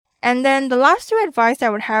And then the last two advice I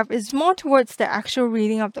would have is more towards the actual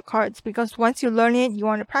reading of the cards, because once you learn it, you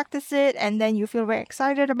want to practice it and then you feel very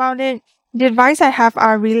excited about it. The advice I have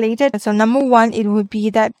are related. So number one, it would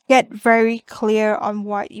be that get very clear on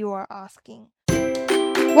what you are asking.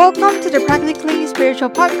 Welcome to the Practically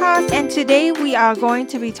Spiritual Podcast, and today we are going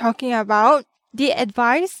to be talking about the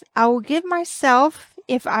advice I would give myself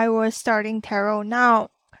if I was starting tarot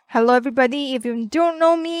now. Hello everybody, if you don't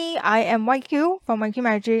know me, I am YQ from YQ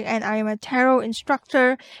Magic, and I am a tarot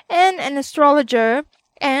instructor and an astrologer,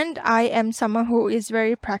 and I am someone who is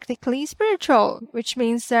very practically spiritual, which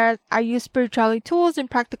means that I use spirituality tools in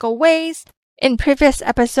practical ways. In previous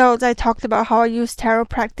episodes, I talked about how I use tarot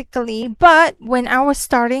practically, but when I was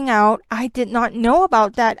starting out, I did not know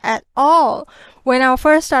about that at all. When I was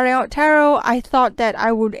first starting out tarot, I thought that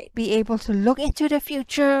I would be able to look into the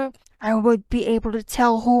future, I would be able to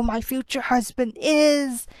tell who my future husband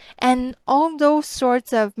is, and all those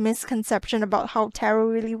sorts of misconception about how tarot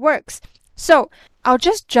really works. So, I'll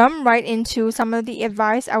just jump right into some of the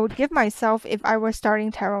advice I would give myself if I were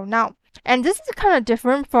starting tarot now. And this is kind of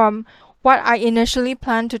different from what I initially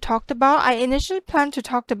planned to talk about. I initially planned to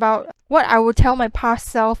talk about what I would tell my past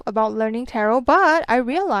self about learning tarot, but I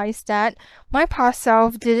realized that my past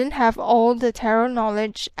self didn't have all the tarot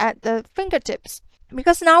knowledge at the fingertips.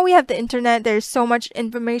 Because now we have the internet, there's so much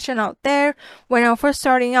information out there. When I was first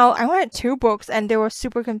starting out, I wanted 2 books and they were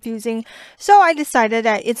super confusing. So I decided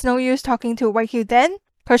that it's no use talking to YQ then,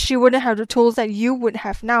 because she wouldn't have the tools that you would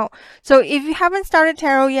have now. So if you haven't started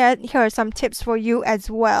tarot yet, here are some tips for you as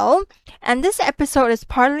well. And this episode is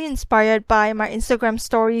partly inspired by my Instagram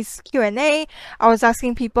stories Q&A. I was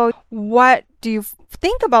asking people, what do you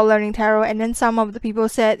think about learning tarot? And then some of the people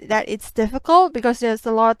said that it's difficult because there's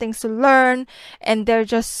a lot of things to learn and there's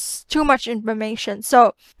just too much information.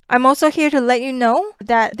 So I'm also here to let you know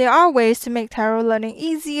that there are ways to make tarot learning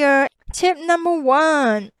easier. Tip number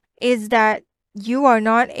 1 is that you are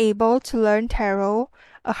not able to learn tarot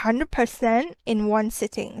 100% in one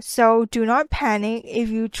sitting. So do not panic if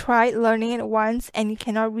you try learning it once and you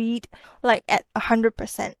cannot read like at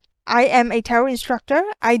 100%. I am a tarot instructor.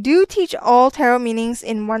 I do teach all tarot meanings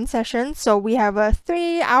in one session. So we have a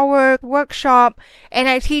 3-hour workshop and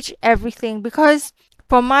I teach everything because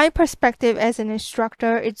from my perspective as an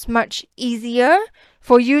instructor, it's much easier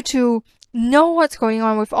for you to know what's going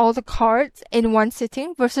on with all the cards in one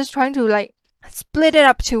sitting versus trying to split it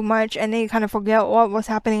up too much and then you kind of forget what was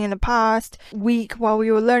happening in the past week while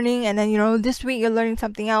we were learning, and then this week you're learning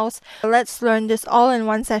something else. Let's learn this all in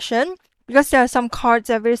one session because there are some cards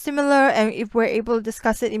that are very similar, and if we're able to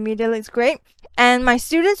discuss it immediately, it's great. And my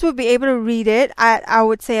students will be able to read it at, I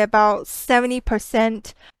would say, about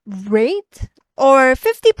 70% rate or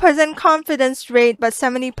 50% confidence rate, but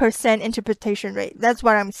 70% interpretation rate. That's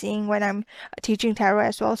what I'm seeing when I'm teaching tarot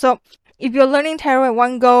as well. So if you're learning tarot at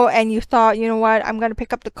one go and you thought, you know what, I'm going to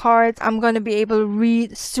pick up the cards, I'm going to be able to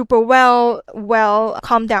read super well,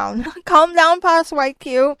 calm down. Calm down, past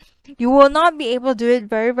YQ. You will not be able to do it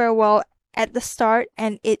very, very well at the start,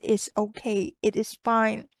 and it is okay. It is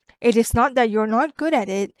fine. It is not that you're not good at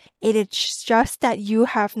it. It is just that you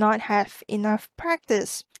have not had enough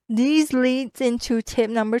practice. These leads into tip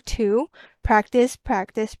number 2. Practice,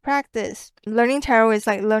 practice, practice. Learning tarot is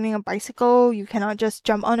like learning a bicycle. You cannot just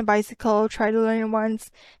jump on a bicycle, try to learn it once,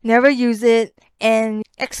 never use it, and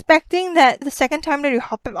expecting that the second time that you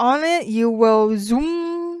hop on it, you will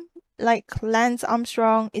zoom like Lance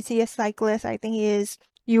Armstrong. Is he a cyclist? I think he is.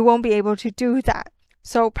 You won't be able to do that.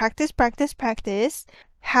 So practice, practice, practice.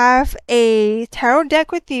 Have a tarot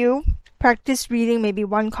deck with you. Practice reading maybe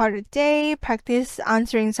 1 card a day. Practice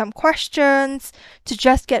answering some questions to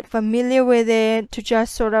just get familiar with it, to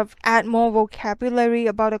just sort of add more vocabulary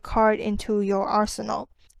about a card into your arsenal.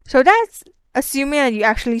 So that's assuming that you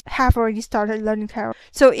actually have already started learning tarot.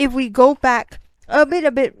 So if we go back a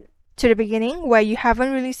bit to the beginning where you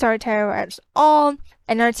haven't really started tarot at all,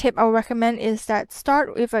 another tip I would recommend is that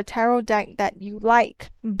start with a tarot deck that you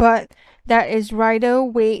like, but that is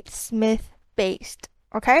Rider-Waite-Smith based.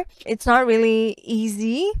 Okay, it's not really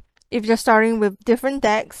easy if you're starting with different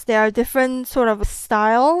decks. There are different sort of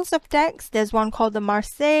styles of decks. There's one called the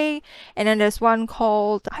Marseille, and then there's one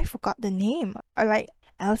called, I forgot the name.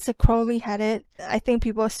 Aleister Crowley had it. I think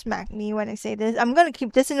people smack me when I say this. I'm gonna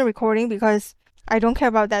keep this in the recording because I don't care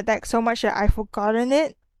about that deck so much that I've forgotten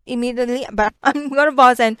it immediately, but I'm gonna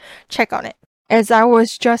pause and check on it. As I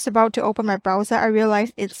was just about to open my browser, I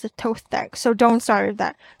realized it's the Thoth deck, so don't start with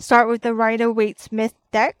that. Start with the Rider-Waite-Smith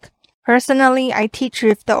deck. Personally, I teach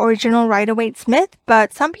with the original Rider-Waite-Smith,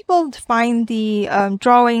 but some people find the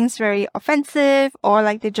drawings very offensive or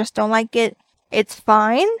like they just don't like it. it's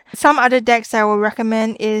fine. Some other decks I will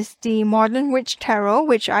recommend is the Modern Witch Tarot,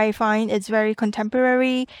 which I find is very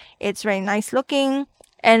contemporary. It's very nice looking.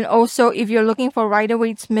 And also, if you're looking for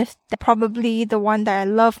Rider-Waite-Smith, probably the one that I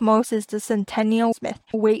love most is the Centennial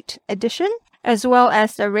Smith-Waite edition, as well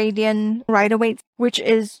as the Radiant Rider-Waite, which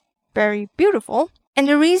is very beautiful. And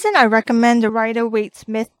the reason I recommend the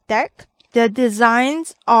Rider-Waite-Smith deck, the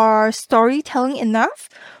designs are storytelling enough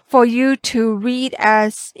for you to read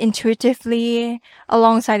as intuitively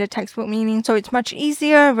alongside the textbook meaning. So it's much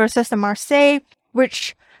easier versus the Marseille,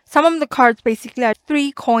 which some of the cards basically are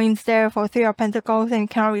 3 coins there for 3 of Pentacles and you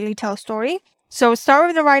cannot really tell a story. So start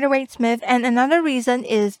with the Rider-Waite-Smith, and another reason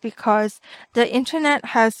is because the internet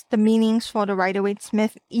has the meanings for the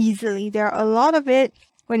Rider-Waite-Smith easily. There are a lot of it.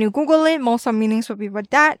 When you Google it, most of the meanings will be with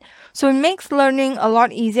that. So it makes learning a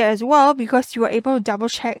lot easier as well because you are able to double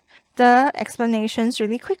check the explanations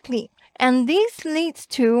really quickly. And this leads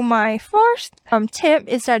to my first tip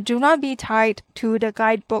is that do not be tied to the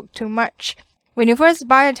guidebook too much. When you first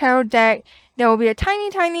buy a tarot deck, there will be a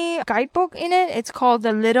tiny guidebook in it. It's called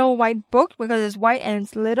the Little White Book because it's white and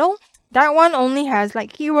it's little. That one only has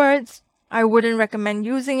like keywords. I wouldn't recommend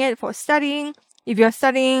using it for studying. If you're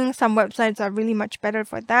studying, some websites are really much better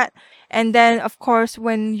for that. And then, of course,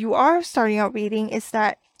 when you are starting out reading, is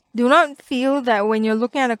that do not feel that when you're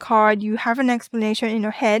looking at a card, you have an explanation in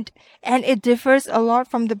your head and it differs a lot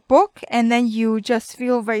from the book, and then you just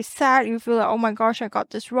feel very sad. You feel like, oh my gosh, I got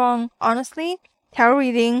this wrong. Honestly, tarot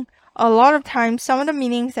reading, a lot of times, some of the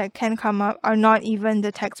meanings that can come up are not even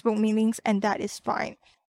the textbook meanings, and that is fine.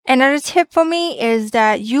 Another tip for me is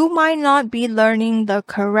that you might not be learning the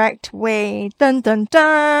correct way. Dun dun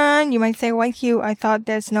dun! You might say, why Hugh? I thought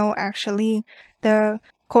there's no actually the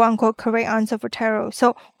quote-unquote correct answer for tarot.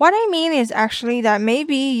 So what I mean is actually that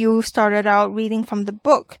maybe you started out reading from the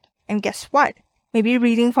book, and guess what? Maybe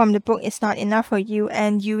reading from the book is not enough for you,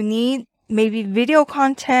 and you need maybe video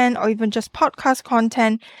content or even just podcast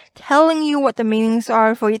content telling you what the meanings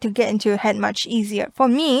are for you to get into your head much easier. For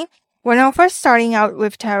me, when I was first starting out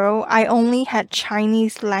with tarot, I only had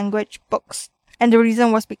Chinese language books. And the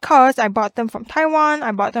reason was because I bought them from Taiwan,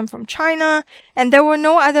 I bought them from China, and there were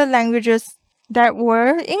no other languages that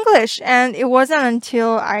were English. And it wasn't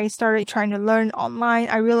until I started trying to learn online,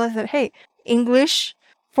 I realized that, hey, English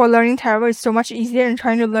for learning tarot is so much easier than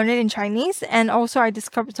trying to learn it in Chinese. And also I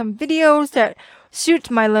discovered some videos that suit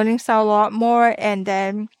my learning style a lot more, and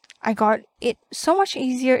then I got it so much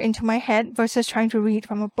easier into my head versus trying to read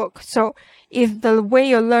from a book. So if the way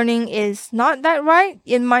you're learning is not that right,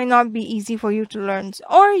 it might not be easy for you to learn.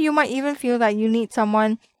 Or you might even feel that you need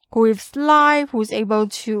someone who is live, who's able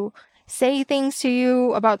to say things to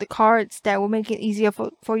you about the cards that will make it easier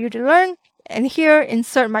for you to learn. And here,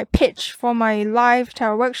 insert my pitch for my live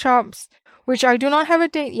tarot workshops, which I do not have a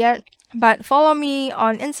date yet, but follow me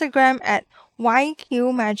on Instagram at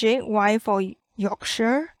YQ Y for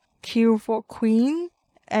Yorkshire, Q for Queen,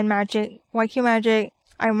 and Magic, YQ Magic.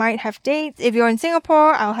 I might have dates. If you're in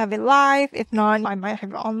Singapore, I'll have it live. If not, I might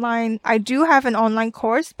have it online. I do have an online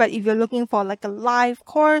course, but if you're looking for like a live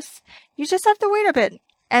course, you just have to wait a bit.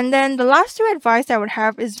 And then the last 2 advice I would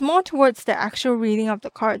have is more towards the actual reading of the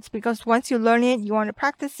cards, because once you learn it, you want to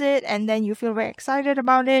practice it, and then you feel very excited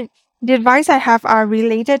about it. The advice I have are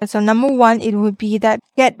related. So number 1, it would be that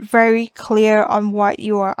get very clear on what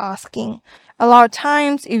you are asking. A lot of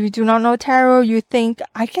times, if you do not know tarot, you think,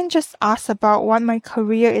 I can just ask about what my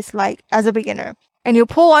career is like as a beginner. And you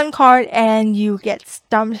pull one card and you get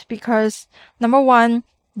stumped because number 1,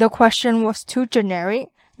 the question was too generic.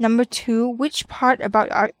 Number 2, which part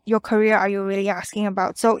about your career are you really asking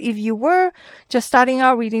about? So if you were just starting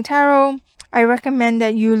out reading tarot, I recommend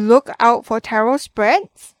that you look out for tarot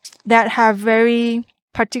spreads that have very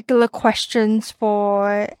particular questions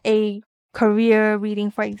for a career reading.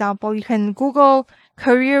 For example, you can Google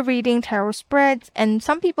career reading tarot spreads, and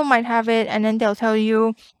some people might have it, and then they'll tell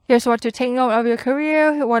you, here's what to take note of your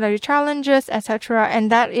career, what are your challenges, etc.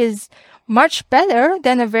 And that is much better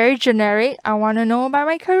than a very generic, I want to know about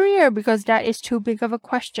my career, because that is too big of a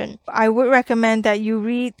question. I would recommend that you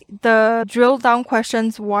read the drill down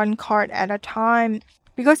questions 1 card at a time.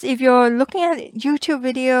 Because if you're looking at YouTube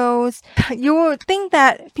videos, you will think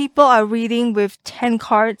that people are reading with 10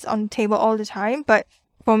 cards on the table all the time. But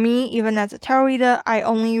for me, even as a tarot reader, I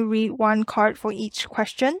only read 1 card for each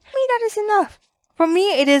question. For me, that is enough. For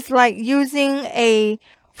me, it is like using a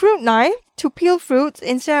fruit knife to peel fruits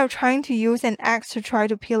instead of trying to use an axe to try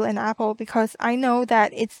to peel an apple, because I know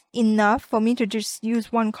that it's enough for me to just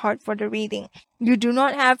use 1 card for the reading. You do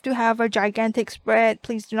not have to have a gigantic spread.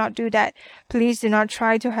 Please do not do that. Please do not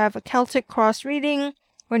try to have a Celtic cross reading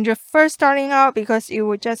when you're first starting out because you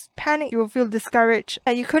would just panic, you will feel discouraged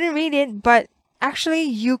that you couldn't read it, but actually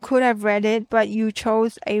you could have read it, but you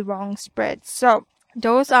chose a wrong spread. So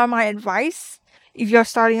those are my advice. If you're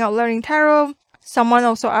starting out learning tarot, someone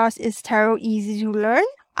also asked, is tarot easy to learn?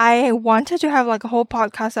 I wanted to have like a whole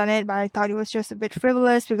podcast on it, but I thought it was just a bit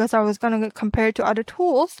frivolous because I was going to compare it to other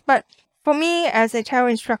tools. But for me as a tarot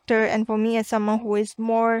instructor and for me as someone who is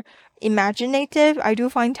more imaginative, I do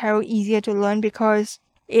find tarot easier to learn because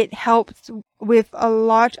it helps with a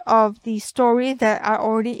lot of the stories that are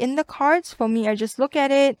already in the cards. For me, I just look at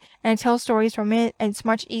it and tell stories from it, and it's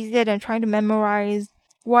much easier than trying to memorize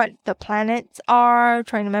what the planets are,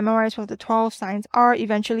 trying to memorize what the 12 signs are.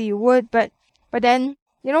 Eventually you would, but then,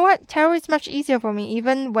 you know what? Tarot is much easier for me.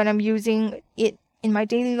 Even when I'm using it in my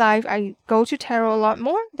daily life, I go to tarot a lot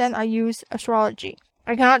more than I use astrology.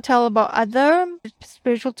 I cannot tell about other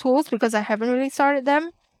spiritual tools because I haven't really started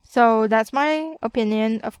them. So that's my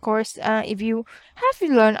opinion. Of course, if you have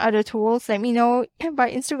learned other tools, let me know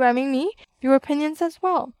by Instagramming me your opinions as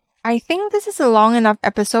well. I think this is a long enough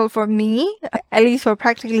episode for me. At least for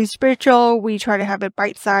Practically Spiritual, we try to have it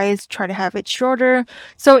bite-sized, try to have it shorter.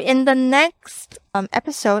 So in the next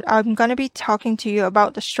episode, I'm going to be talking to you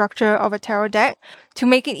about the structure of a tarot deck to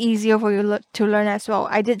make it easier for you to learn as well.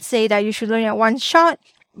 I did say that you should learn at one shot,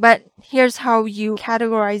 but here's how you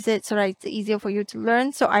categorize it so that it's easier for you to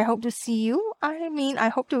learn. So I hope to see you. I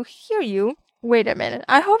hope to hear you. Wait a minute.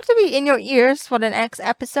 I hope to be in your ears for the next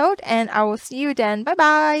episode, and I will see you then.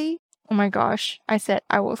 Bye-bye. Oh my gosh. I said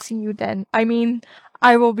I will see you then. I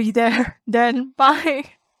will be there then.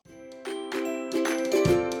 Bye.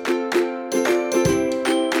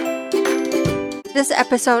 This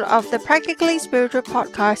episode of the Practically Spiritual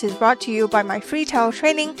podcast is brought to you by my free tarot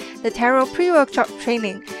training, the Tarot Pre-Workshop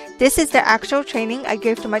Training. This is the actual training I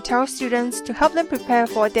give to my tarot students to help them prepare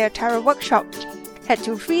for their tarot workshop. Head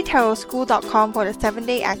to freetarotschool.com for the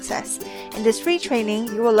 7-day access. In this free training,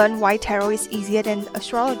 you will learn why tarot is easier than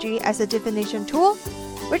astrology as a divination tool,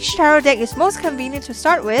 which tarot deck is most convenient to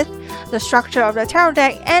start with, the structure of the tarot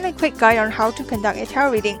deck, and a quick guide on how to conduct a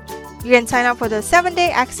tarot reading. You can sign up for the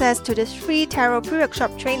 7-day access to this free tarot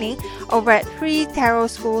pre-workshop training over at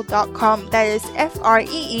freetarotschool.com. That is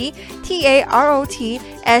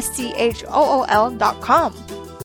FreeTarotschool.com.